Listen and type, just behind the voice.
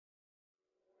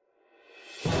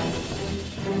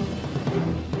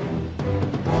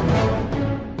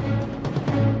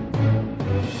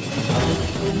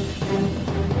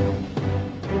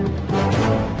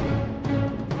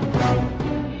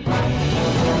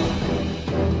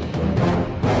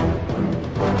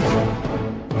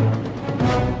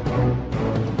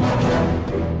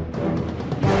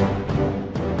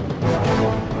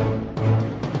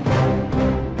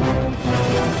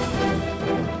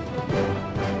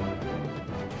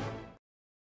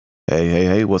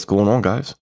Hey, what's going on,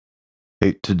 guys?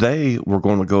 Hey, today we're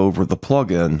going to go over the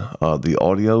plugin, the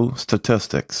audio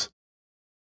statistics.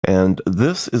 And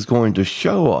this is going to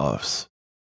show us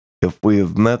if we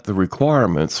have met the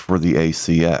requirements for the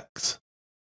ACX.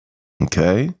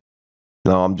 Okay?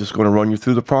 Now I'm just going to run you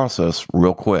through the process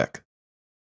real quick.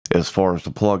 As far as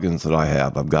the plugins that I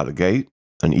have, I've got a gate,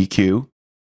 an EQ,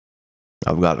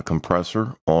 I've got a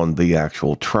compressor on the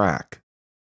actual track.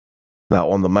 Now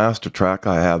on the master track,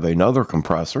 I have another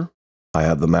compressor. I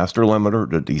have the master limiter,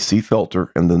 the DC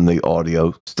filter, and then the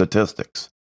audio statistics.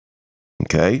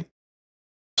 Okay?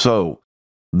 So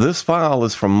this file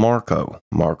is from Marco.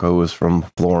 Marco is from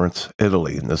Florence,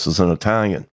 Italy, and this is in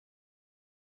Italian.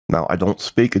 Now, I don't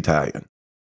speak Italian,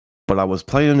 but I was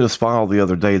playing this file the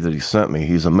other day that he sent me.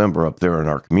 He's a member up there in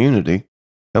our community,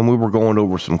 and we were going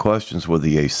over some questions with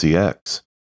the ACX.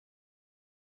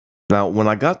 Now, when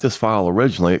I got this file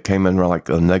originally, it came in like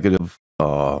a negative,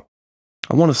 I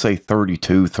want to say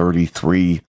 32,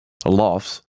 33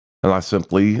 LUFS, and I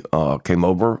simply came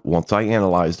over, once I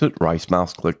analyzed it, right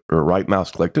mouse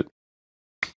clicked it,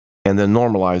 and then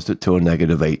normalized it to a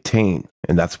negative 18,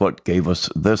 and that's what gave us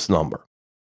this number.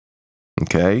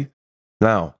 Okay?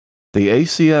 Now, the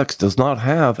ACX does not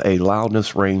have a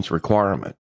loudness range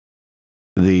requirement.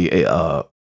 The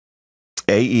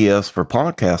AES for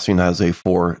podcasting has a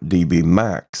 4 dB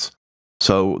max.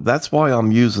 So that's why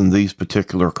I'm using these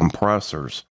particular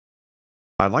compressors.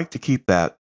 I like to keep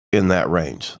that in that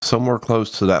range, somewhere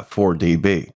close to that 4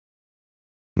 dB.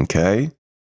 Okay?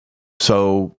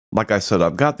 So, like I said,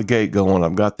 I've got the gate going,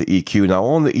 I've got the EQ. Now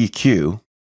on the EQ,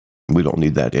 we don't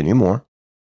need that anymore.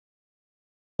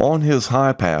 On his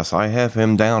high pass, I have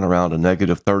him down around a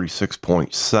negative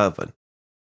 36.7.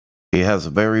 He has a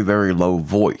very, very low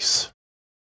voice.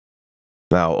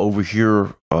 Now, over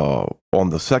here on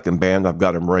the second band, I've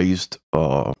got him raised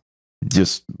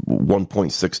just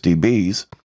 1.6 dBs.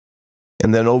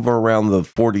 And then over around the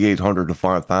 4,800 to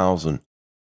 5,000,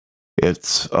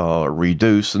 it's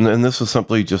reduced. And this is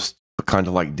simply just kind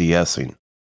of like de-essing.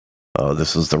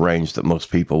 This is the range that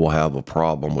most people will have a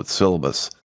problem with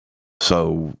syllabus.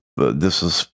 So this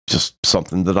is just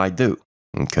something that I do.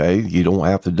 Okay? You don't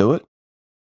have to do it.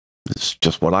 It's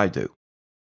just what I do.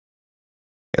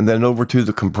 And then over to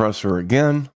the compressor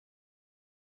again.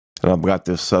 And I've got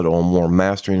this set on warm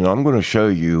mastering. And I'm going to show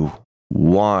you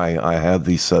why I have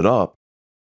these set up.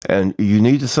 And you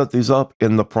need to set these up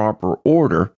in the proper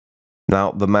order.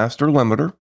 Now, the master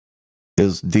limiter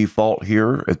is default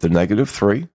here at the negative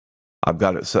 3. I've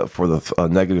got it set for the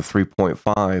negative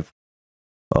 3.5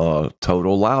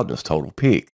 total loudness, total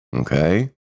peak.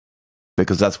 Okay?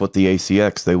 Because that's what the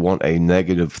ACX, they want a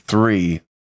negative 3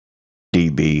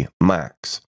 dB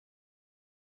max.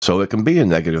 So it can be a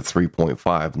negative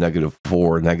 3.5, negative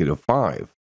 4, negative 5.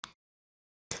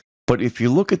 But if you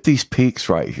look at these peaks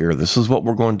right here, this is what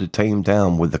we're going to tame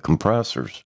down with the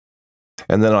compressors.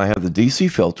 And then I have the DC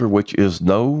filter, which is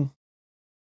no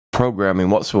programming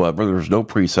whatsoever. There's no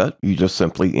preset. You just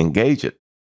simply engage it.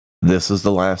 This is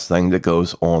the last thing that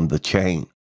goes on the chain.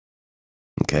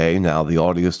 Okay, now the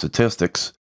audio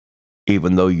statistics,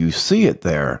 even though you see it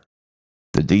there,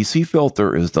 the DC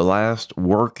filter is the last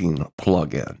working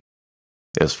plugin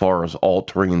as far as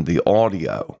altering the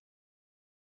audio.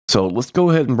 So let's go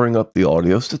ahead and bring up the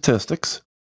audio statistics.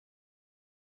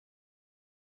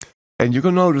 And you're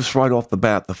going to notice right off the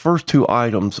bat, the first two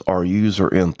items are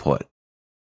user input.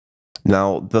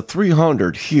 Now, the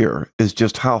 300 here is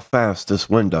just how fast this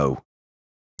window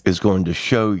is going to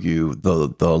show you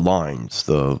the lines,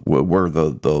 where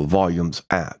the volume's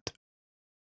at.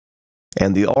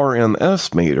 And the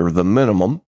RMS meter, the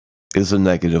minimum, is a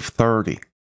negative 30.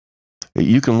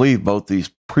 You can leave both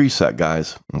these preset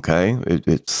guys, okay?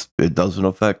 It doesn't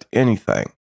affect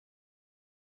anything.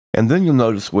 And then you'll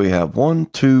notice we have 1,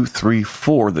 2, 3,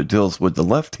 4 that deals with the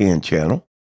left-hand channel.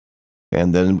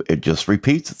 And then it just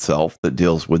repeats itself that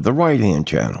deals with the right-hand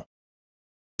channel.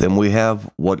 Then we have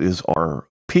what is our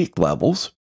peak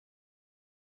levels.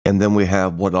 And then we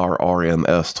have what our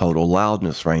RMS total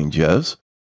loudness range is.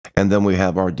 And then we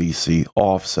have our DC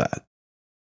offset.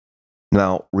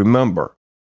 Now, remember,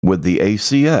 with the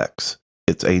ACX,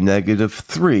 it's a negative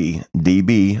 3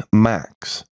 dB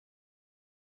max.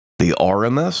 The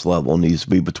RMS level needs to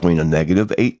be between a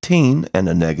negative 18 and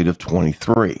a negative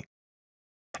 23.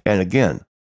 And again,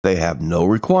 they have no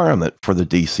requirement for the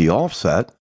DC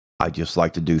offset. I just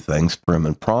like to do things prim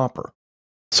and proper.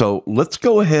 So let's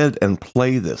go ahead and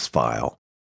play this file.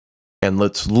 And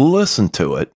let's listen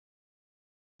to it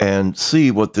and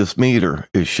see what this meter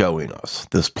is showing us,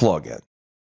 this plugin.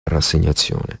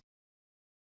 Rassegnazione.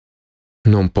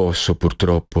 Non posso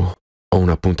purtroppo Ho un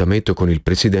appuntamento con il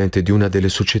presidente di una delle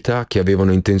società che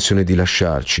avevano intenzione di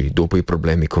lasciarci dopo i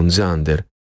problemi con Xander.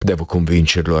 Devo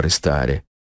convincerlo a restare.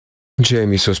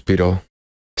 Jamie sospirò,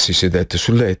 si sedette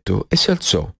sul letto e si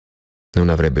alzò. Non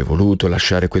avrebbe voluto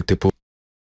lasciare quel tepore.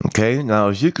 Okay, now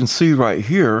as you can see right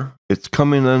here, it's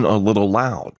coming in a little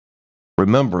loud.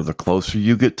 Remember, the closer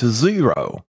you get to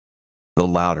 0, the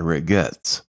louder it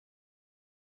gets.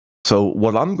 So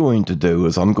what I'm going to do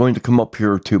is I'm going to come up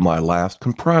here to my last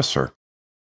compressor.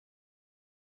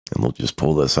 And we'll just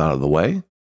pull this out of the way.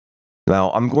 Now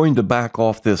I'm going to back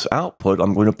off this output.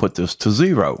 I'm going to put this to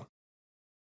 0.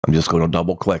 I'm just going to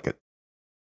double click it.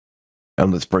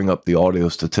 And let's bring up the audio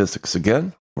statistics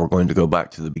again. We're going to go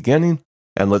back to the beginning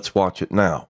and let's watch it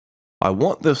now. I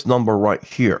want this number right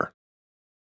here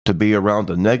to be around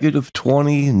a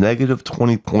 -20,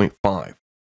 -20.5.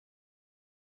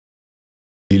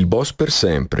 Il boss per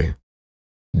sempre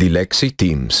di Lexi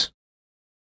Teams.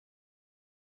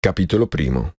 Capitolo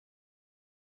primo.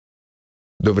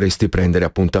 Dovresti prendere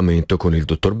appuntamento con il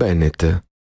dottor Bennett,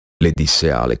 le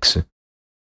disse Alex.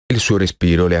 Il suo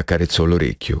respiro le accarezzò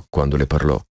l'orecchio quando le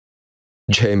parlò.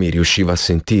 Jamie riusciva a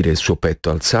sentire il suo petto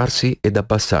alzarsi ed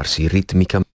abbassarsi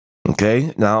ritmicamente.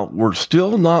 Okay, now we're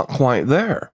still not quite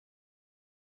there.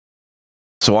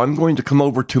 So I'm going to come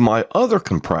over to my other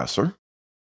compressor.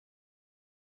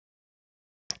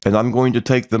 And I'm going to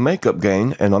take the makeup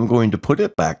gain and I'm going to put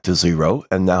it back to 0.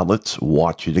 And now let's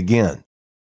watch it again.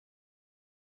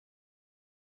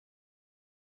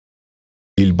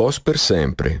 Il boss per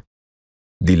sempre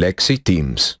di Lexi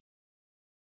Teams.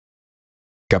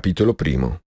 Capitolo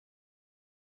primo.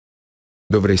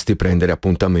 Dovresti prendere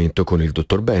appuntamento con il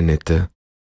dottor Bennett,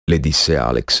 le disse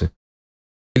Alex.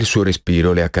 Il suo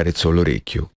respiro le accarezzò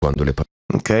l'orecchio quando le parlò.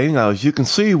 Okay, now as you can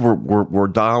see,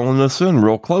 we're dialing this in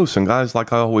real close. And guys,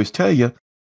 like I always tell you,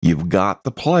 you've got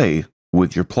to play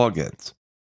with your plugins.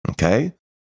 Okay,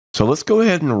 so let's go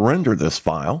ahead and render this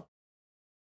file.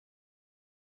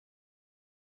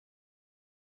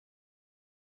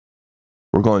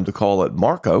 We're going to call it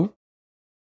Marco.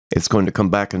 It's going to come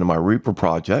back into my Reaper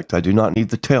project. I do not need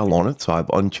the tail on it, so I've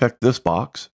unchecked this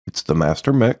box. It's the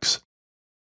master mix.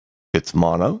 It's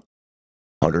mono,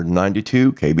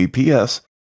 192 kbps.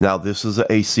 Now this is an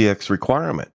ACX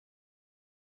requirement.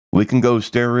 We can go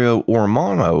stereo or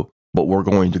mono, but we're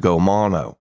going to go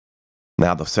mono.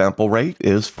 Now the sample rate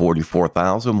is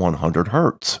 44,100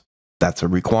 hertz. That's a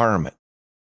requirement.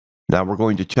 Now we're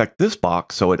going to check this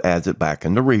box so it adds it back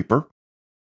into Reaper.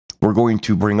 We're going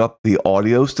to bring up the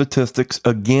audio statistics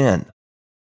again.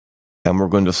 And we're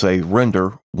going to say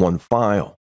render one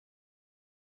file.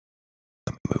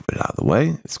 Let me move it out of the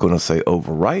way. It's going to say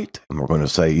overwrite, and we're going to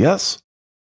say yes.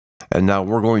 And now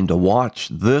we're going to watch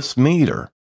this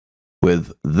meter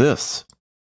with this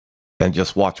and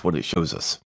just watch what it shows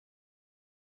us.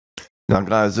 Now,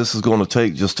 guys, this is going to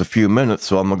take just a few minutes,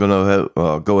 so I'm going to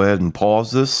go ahead and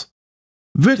pause this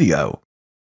video.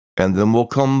 And then we'll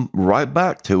come right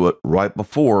back to it right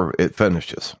before it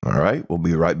finishes. All right, we'll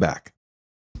be right back.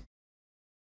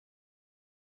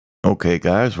 Okay,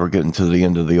 guys, we're getting to the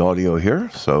end of the audio here.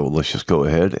 So let's just go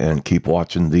ahead and keep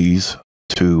watching these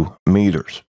two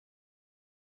meters.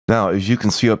 Now, as you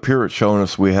can see up here, it's showing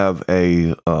us we have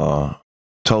a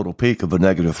total peak of a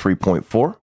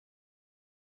 -3.4.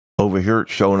 Over here,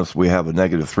 it's showing us we have a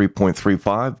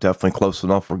 -3.35, definitely close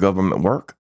enough for government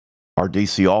work. Our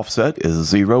DC offset is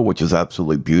 0, which is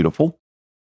absolutely beautiful.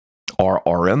 Our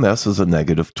RMS is a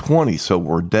 -20, so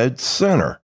we're dead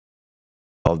center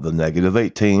of the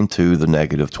 -18 to the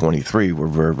 -23. We're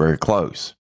very, very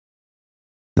close.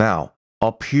 Now,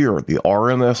 up here, the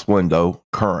RMS window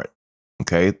current,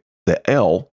 okay, the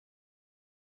L,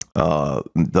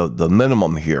 the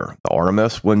minimum here, the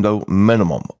RMS window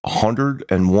minimum,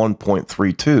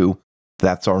 101.32,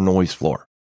 that's our noise floor.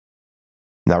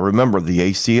 Now remember the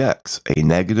ACX, a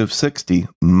 -60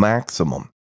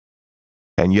 maximum,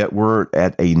 and yet we're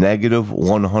at a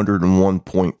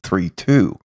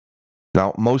 -101.32.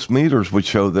 Now most meters would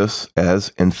show this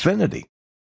as infinity,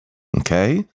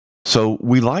 okay? So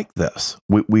we like this.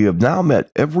 We have now met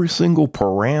every single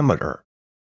parameter.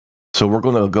 So we're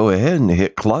going to go ahead and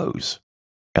hit close,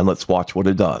 and let's watch what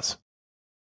it does.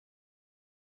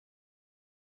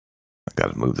 I got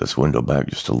to move this window back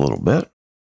just a little bit.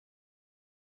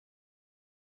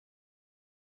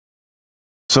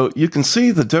 So you can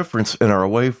see the difference in our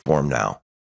waveform now.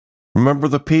 Remember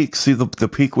the peak? See the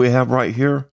peak we have right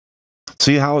here?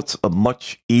 See how it's a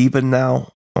much even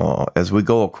now as we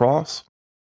go across?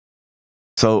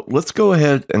 So let's go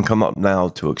ahead and come up now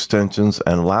to extensions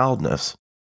and loudness.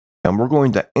 And we're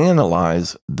going to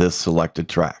analyze this selected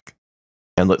track.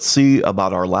 And let's see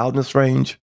about our loudness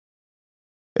range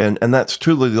And that's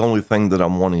truly the only thing that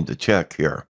I'm wanting to check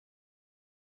here.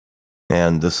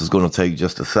 And this is going to take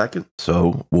just a second,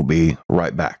 so we'll be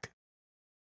right back.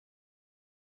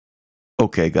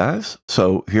 Okay, guys,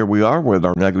 so here we are with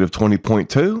our negative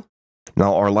 20.2.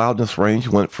 Now our loudness range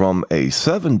went from a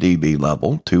 7 dB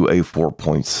level to a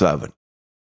 4.7.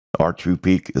 Our true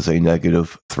peak is a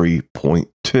negative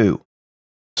 3.2.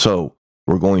 So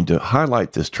we're going to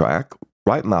highlight this track,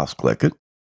 right mouse click it.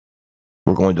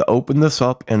 We're going to open this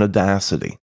up in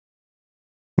Audacity.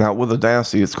 Now with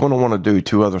Audacity, it's going to want to do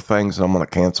two other things, and I'm going to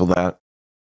cancel that.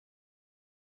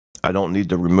 I don't need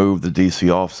to remove the DC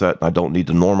offset, and I don't need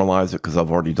to normalize it because I've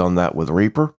already done that with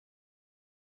Reaper.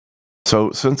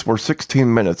 So since we're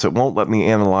 16 minutes, it won't let me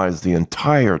analyze the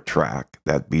entire track.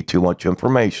 That'd be too much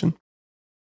information.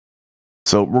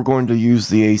 So we're going to use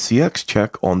the ACX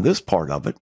check on this part of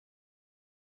it,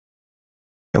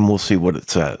 and we'll see what it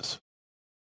says.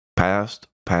 Passed,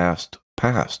 passed,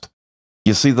 passed.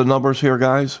 You see the numbers here,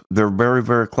 guys? They're very,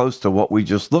 very close to what we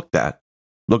just looked at.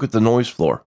 Look at the noise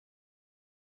floor.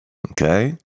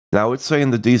 Okay? Now it's saying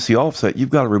the DC offset.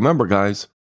 You've got to remember, guys,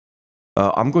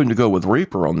 I'm going to go with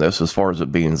Reaper on this as far as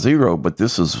it being 0, but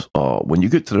this is, when you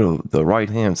get to the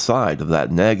right-hand side of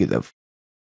that negative,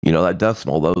 you know, that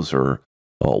decimal, those are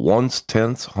ones,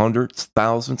 tenths, hundredths,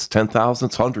 thousandths,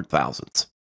 10,000ths, 100,000ths.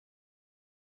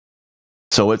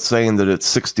 So it's saying that it's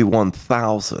 61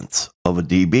 thousandths of a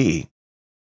dB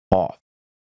off.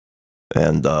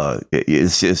 And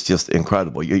it's just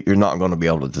incredible. You're not going to be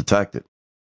able to detect it.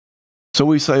 So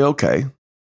we say, okay.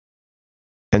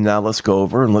 And now let's go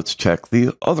over and let's check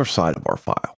the other side of our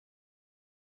file.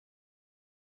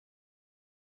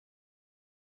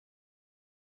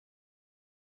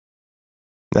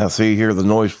 Now see here, the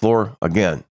noise floor,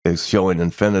 again, is showing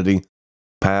infinity,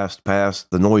 past,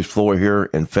 the noise floor here,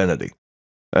 infinity.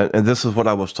 And this is what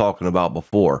I was talking about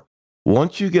before.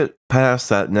 Once you get past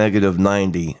that negative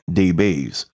 90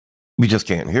 dBs, you just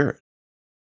can't hear it.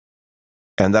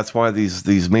 And that's why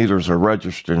these meters are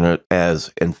registering it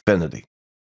as infinity.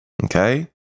 Okay?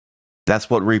 That's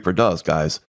what Reaper does,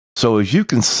 guys. So as you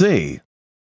can see,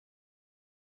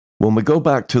 when we go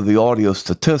back to the audio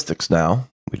statistics now,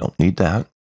 we don't need that.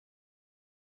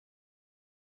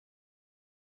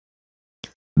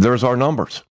 There's our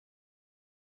numbers.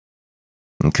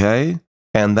 Okay?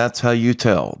 And that's how you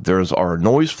tell. There's our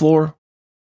noise floor.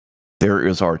 There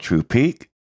is our true peak.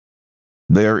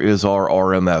 There is our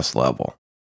RMS level,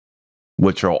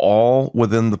 which are all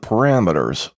within the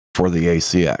parameters for the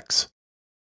ACX.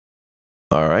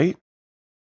 All right?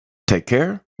 Take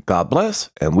care. God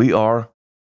bless. And we are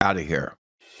out of here.